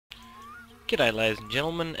G'day ladies and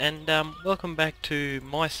gentlemen, and welcome back to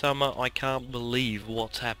my summer. I can't believe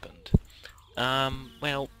what's happened.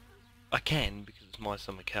 Well, I can because it's my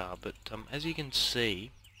summer car, but as you can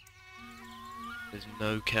see, there's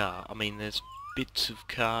no car. I mean, there's bits of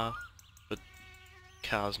car, but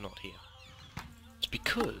car's not here. It's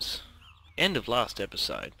because, end of last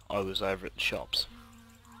episode, I was over at the shops.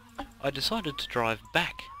 I decided to drive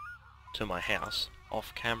back to my house,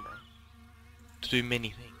 off camera, to do many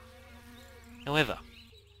things. However,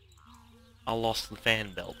 I lost the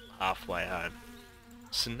fan belt halfway home.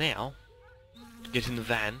 So now, to get in the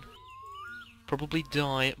van, probably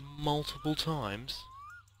die multiple times,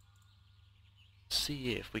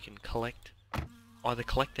 see if we can either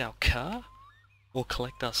collect our car, or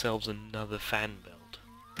collect ourselves another fan belt.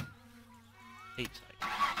 Pete's sake.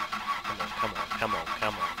 Come on, come on, come on,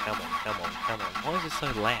 come on, come on, come on, come on. Why is it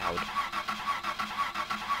so loud?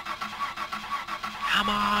 Come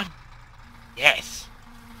on! Yes!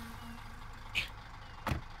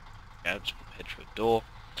 Yeah, just head for a door.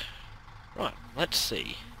 Right, let's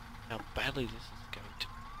see how badly this is going to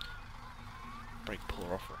break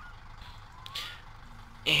puller off.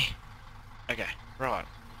 Okay, right,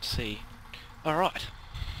 let's see. Alright.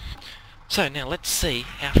 So now let's see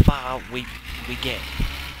how far we get.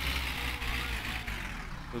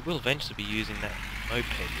 We will eventually be using that moped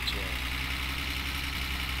as well.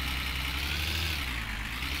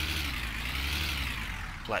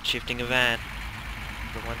 Flat shifting a van.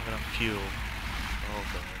 The one with enough fuel. Oh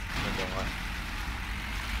god, I'm gonna die.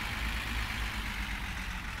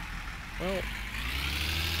 Well,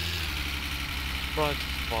 surprised to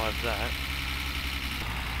survive that.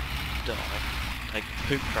 Die. Take the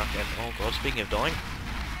poop truck and oh god, speaking of dying.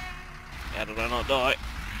 How did I not die?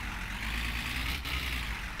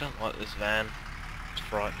 Don't like this van. It's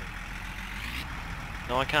frightening.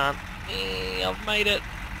 No, I can't. I've made it.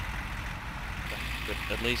 But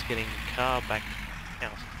at least getting the car back to my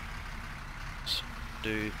house. So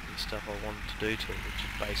do the stuff I wanted to do to it, which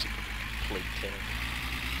is basically complete terrible.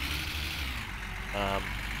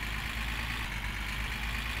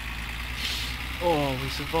 Oh, we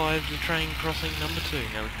survived the train crossing number 2.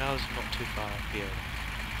 Now the car's not too far up here.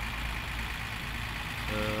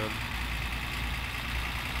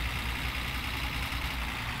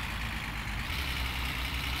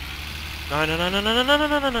 No, no, no, no, no, no, no,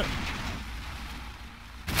 no, no, no.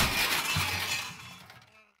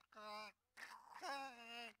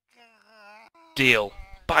 Deal.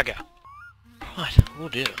 Bugger. Right, oh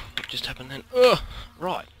dear, what just happened then? Ugh!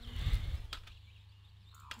 Right.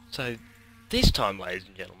 So, this time, ladies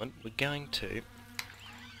and gentlemen, we're going to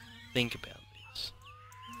think about this.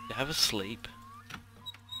 To have a sleep.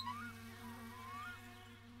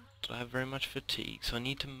 Do I have very much fatigue? So I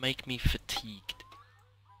need to make me fatigued.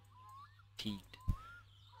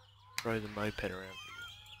 Throw the moped around.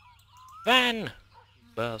 Van!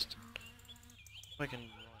 Bastard. If I can...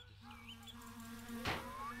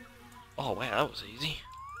 Oh wow, that was easy.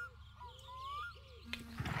 Okay.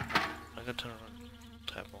 I gotta turn around,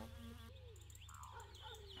 tap on.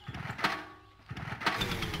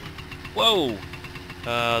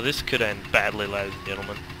 Whoa! This could end badly, ladies and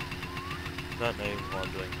gentlemen. I don't know why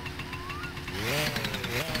I'm doing this.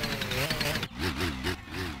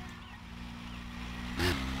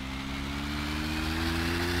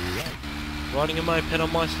 Riding a moped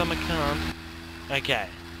on my summer car. Okay.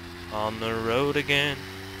 On the road again.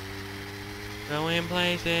 Going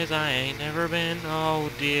places I ain't never been, oh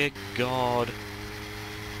dear god.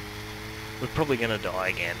 We're probably gonna die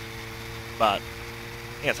again. But, I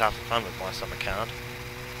think it's half the fun with my summer car.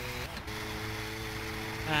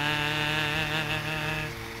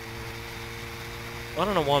 I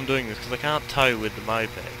don't know why I'm doing this, because I can't tow with the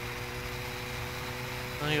moped.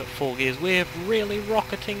 I only got 4 gears, we're really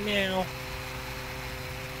rocketing now.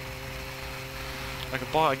 I could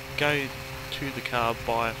go to the car,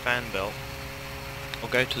 buy a fan belt. I'll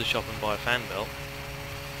go to the shop and buy a fan belt.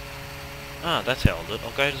 Ah, that's how I'll do it. I'll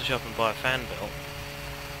go to the shop and buy a fan belt.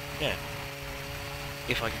 Yeah.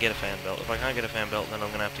 If I can get a fan belt. If I can't get a fan belt, then I'm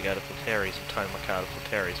going to have to go to Terry's and tow my car to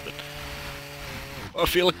Terry's, but... I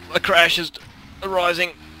feel a crash is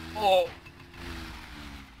arising. Oh!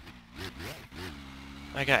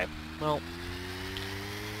 Okay, well...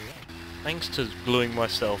 Thanks to gluing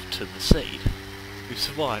myself to the seat, we've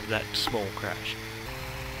survived that small crash.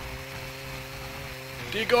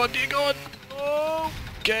 Dear God, dear God! Oh,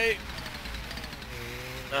 okay.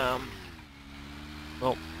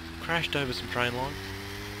 Well, crashed over some train line.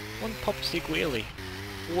 One pop stick wheelie.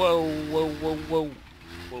 Whoa, whoa, whoa, whoa,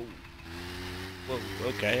 whoa. Whoa,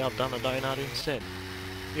 okay, I've done a donut instead.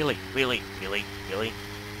 Wheelie, wheelie, wheelie, wheelie.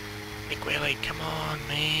 Big wheelie, come on,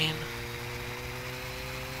 man.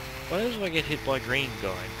 Why do I get hit by green guy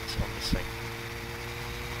on this thing?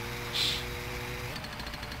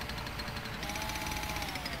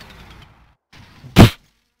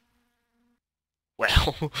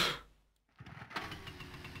 Well...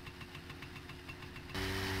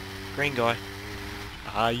 Green guy.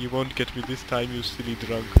 Ah, you won't get me this time, you silly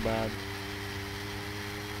drunk man.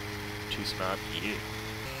 Too smart for you.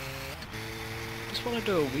 Just want to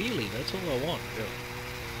do a wheelie, that's all I want, really.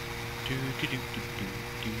 Do do do do do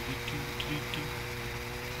do do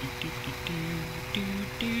do do do do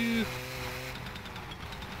do.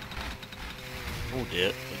 Oh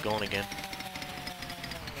dear, we're gone again.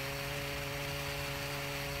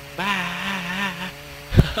 Bah!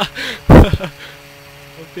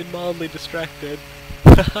 I've been mildly distracted.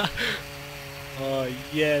 Oh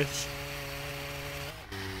yes.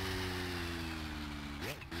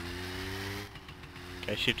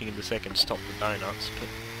 Okay, shifting in the second stop the donuts, but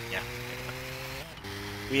yeah.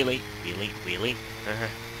 Anyway. Wheelie, wheelie, wheelie.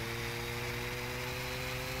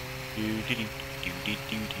 Do do do do do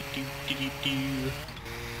do do do do do.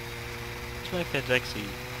 This mope's actually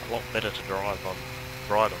a lot better to drive on.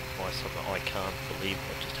 Ride on my summer. I can't believe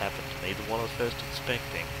what just happened to me. The one I was first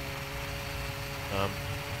expecting.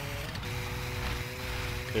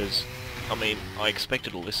 Because I mean, I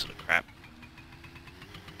expected all this sort of crap.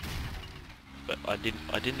 But I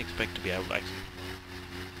didn't expect to be able to actually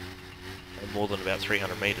go more than about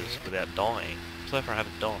 300 meters without dying. So far I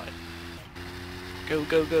haven't died. Go,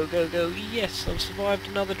 go, go, go, go! Yes, I've survived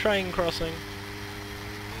another train crossing.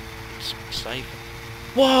 It's safe.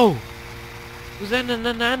 Whoa! Was that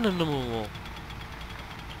an animal?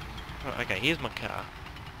 Right, okay, here's my car.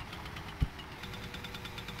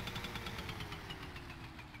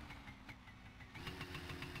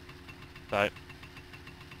 So,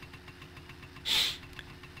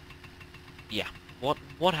 yeah,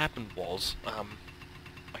 what happened was,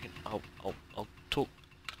 I'll talk,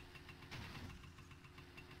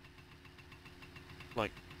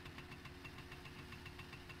 like,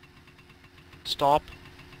 stop.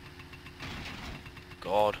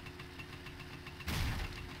 God.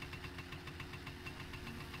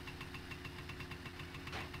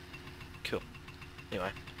 Cool.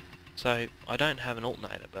 Anyway, so I don't have an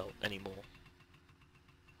alternator belt anymore.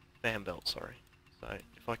 Fan belt, sorry. So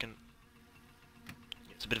if I can...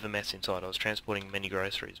 It's a bit of a mess inside. I was transporting many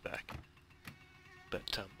groceries back.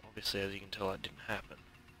 But obviously, as you can tell, that didn't happen.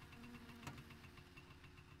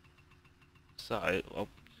 So,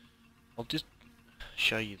 I'll just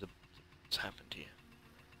show you what's happened here.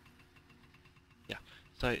 Yeah,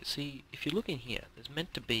 so see, if you look in here, there's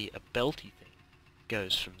meant to be a belty thing. It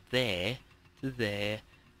goes from there to there,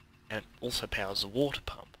 and it also powers the water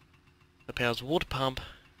pump. It powers the water pump,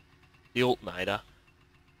 the alternator.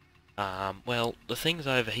 Well, the thing's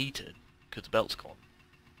overheated because the belt's gone,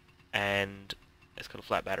 and it's got a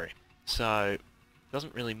flat battery, so it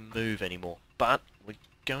doesn't really move anymore. But we're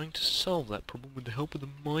going to solve that problem with the help of the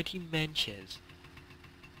mighty Manchez.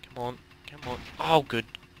 Come on, come on. Oh, good.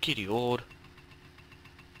 Giddy Ord.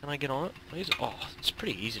 Can I get on it, please? Oh, it's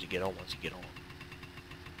pretty easy to get on once you get on.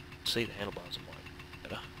 See, the handlebars are much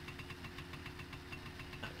better.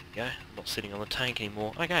 There we go. I'm not sitting on the tank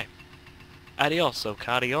anymore. Okay. Adios, o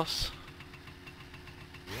cardios.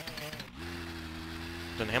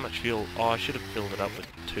 Don't know how much fuel. Oh, I should have filled it up with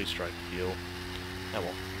 2-stroke fuel. Oh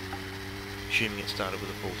well. Assuming it started with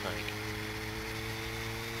a full tank.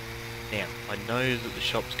 Now, I know that the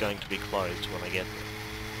shop's going to be closed when I get there.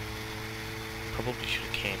 Probably should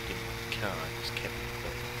have camped in my car and just kept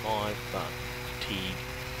it alive, but fatigue.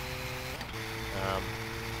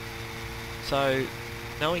 So,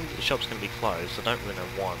 knowing that the shop's going to be closed, I don't really know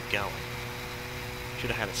why I'm going.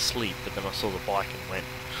 Should have had a sleep, but then I saw the bike and went,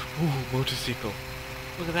 ooh, motorcycle.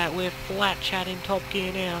 Look at that, we're flat chat in top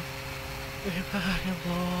gear now. We're fucking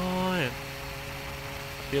flying.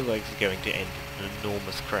 I feel like it's going to end in an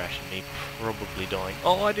enormous crash and me probably dying.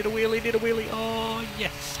 Oh, I did a wheelie, oh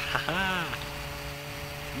yes, haha.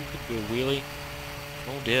 You could do a wheelie.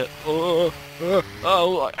 Oh dear.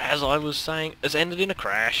 Oh, as I was saying, it's ended in a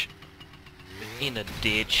crash. In a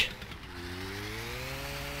ditch.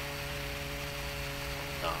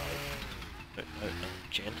 No. No,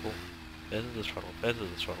 gentle. Feather the throttle, feather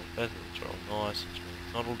the throttle, feather the throttle. Nice.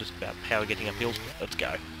 It's not all just about power getting up hills. Let's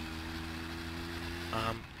go.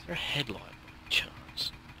 Is there a headlight by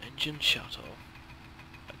chance? Engine shut off.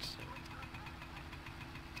 That's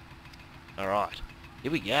alright.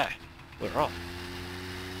 Here we go. We're off.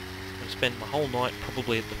 I'm going to spend my whole night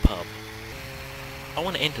probably at the pub. I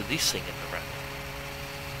want to enter this thing in the rapid.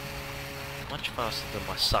 Much faster than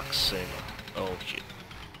my sucks sumo. Oh shit.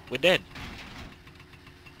 We're dead.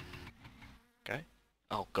 Okay.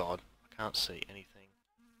 Oh god. can't see anything.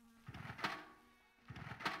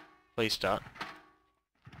 Please start.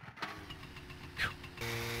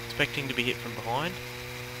 Expecting to be hit from behind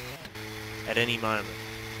at any moment.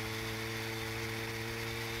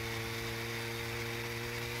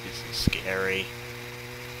 This is scary.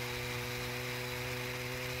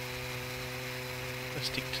 Let's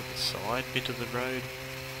stick to the side bit of the road.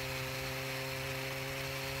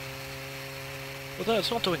 Although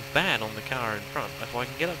it's not doing bad on the car in front. If I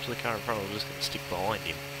can get up to the car in front, I'm just going to stick behind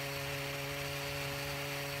him.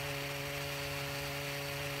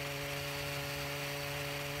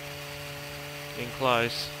 Getting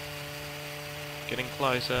close. Getting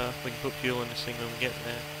closer. We can put fuel in this thing when we get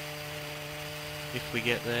there. If we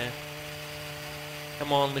get there.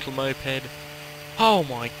 Come on, little moped. Oh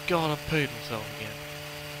my god, I've pooed myself again.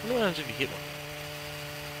 I wonder what happens if you hit one.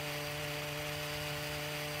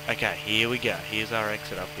 Okay, here we go. Here's our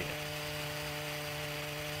exit up here.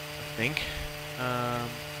 I think.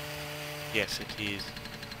 Yes, it is.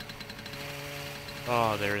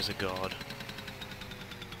 Oh, there is a god.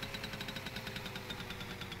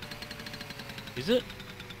 Is it?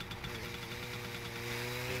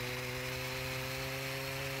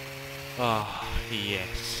 Oh,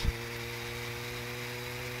 yes.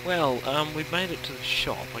 Well, we've made it to the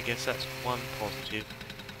shop. I guess that's one positive.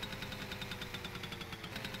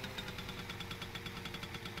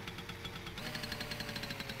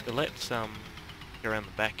 So let's go around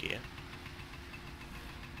the back here.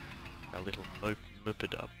 A little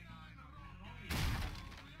moped up.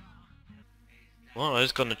 Well, I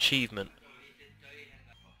just got an achievement.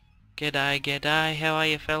 G'day, g'day, how are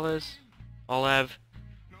you fellas? I'll have...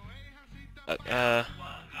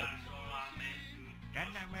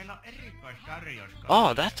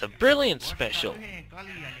 Oh, that's a brilliant special!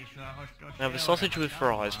 Now the sausage with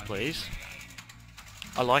fries, please.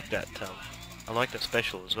 I like that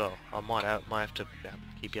special as well. I might have to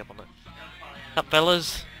keep you up on it. Up,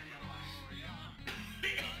 fellas?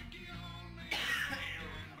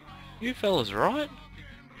 You fellas right?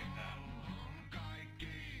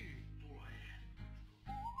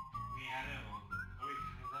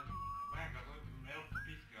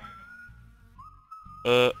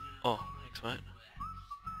 Oh, thanks mate.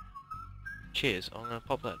 Cheers, I'm gonna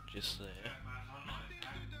pop that just there.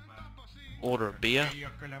 Order a beer.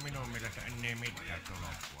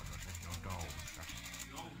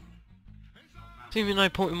 There's even no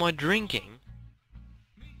point in my drinking.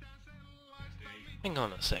 Hang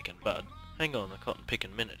on a second, bud. Hang on a cotton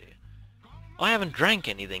picking minute here. I haven't drank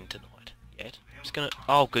anything tonight yet. I'm just gonna...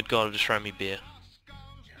 Oh, good God, I've just thrown me beer.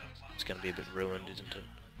 It's gonna be a bit ruined, isn't it?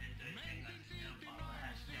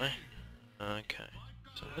 Okay.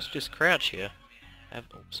 So let's just crouch here.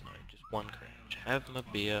 Oops, no, just one crouch. Have my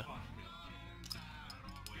beer.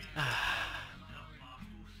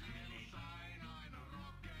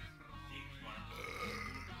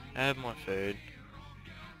 Have my food.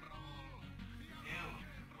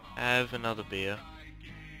 Have another beer.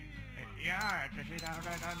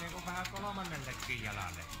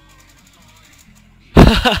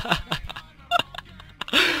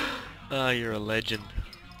 Ah, you're a legend.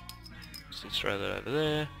 Let's throw that over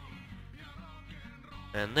there.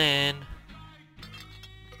 And then...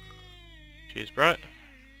 Cheers, bro.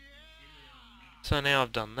 So now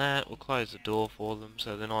I've done that, we'll close the door for them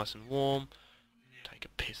so they're nice and warm. Take a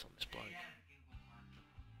piss on this bloke.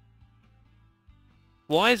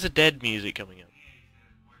 Why is the dead music coming up?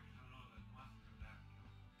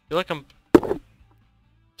 I feel like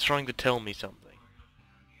it's trying to tell me something.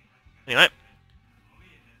 Anyway.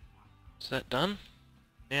 Is that done?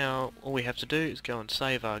 Now all we have to do is go and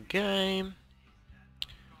save our game.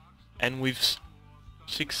 And we've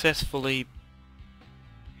successfully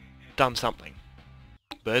done something.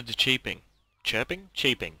 Birds are cheeping. Chirping?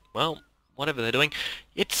 Cheeping. Well, whatever they're doing.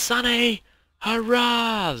 It's sunny!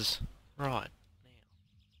 Hurrahs! Right.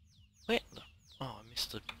 Now. Where the... Oh, I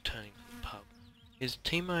missed the turning to the pub. Is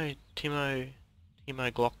Timo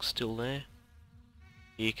Glock still there?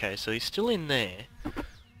 Yeah, okay, so he's still in there.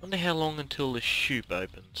 Wonder how long until the shoop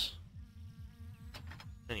opens.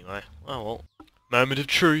 Anyway, oh well. Moment of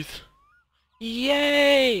truth.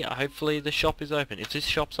 Yay! Hopefully the shop is open. If this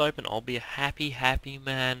shop's open, I'll be a happy, happy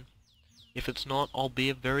man. If it's not, I'll be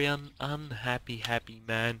a very unhappy, happy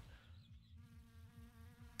man.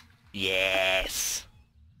 Yes!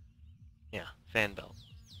 Yeah, fan belt.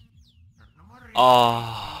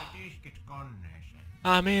 Oh,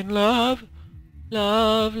 I'm in love,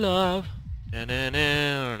 love, love. No, no,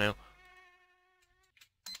 no, no.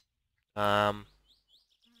 Let's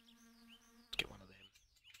get one of them.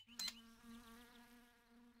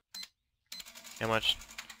 How much?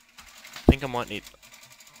 I think I might need...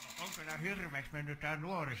 On kyllä hirveäksi mennyt tää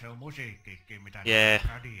nuorisomusiikkikin, mitä Yeah,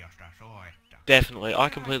 radiosta soittaa. definitely. I Tää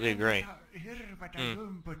completely on agree. ihan hirvetä Mm.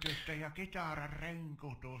 jympytystä ja kitaran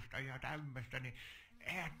renkutusta ja tämmöstä, niin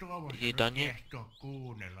eihän tuommoista You nyt done yet? kehtoa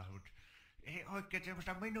kuunnella, mut ei oikein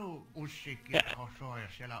semmoista minun musiikkia Yeah. oo soida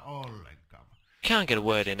siellä ollenkaan. Can't get a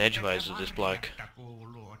word in Sitten edgeways se with this bloke. Marjasta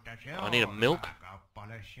kuuluu, että se I need a on milk. hyvä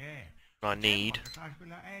kappale se. I need Semmoista sais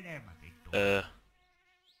kyllä enemmänkin tulla.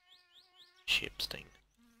 ship sting.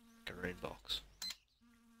 Garoon box.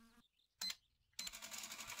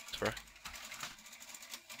 Throw.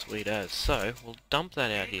 Sweet as. So, we'll dump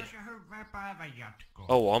that out here. Kiitos ja hyvää päivän jatkoa.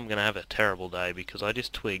 Oh, I'm gonna have a terrible day because I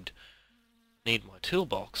just twigged. Need my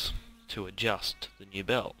toolbox to adjust the new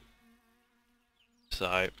belt. So,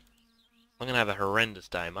 I'm gonna have a horrendous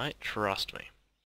day, mate. Trust me.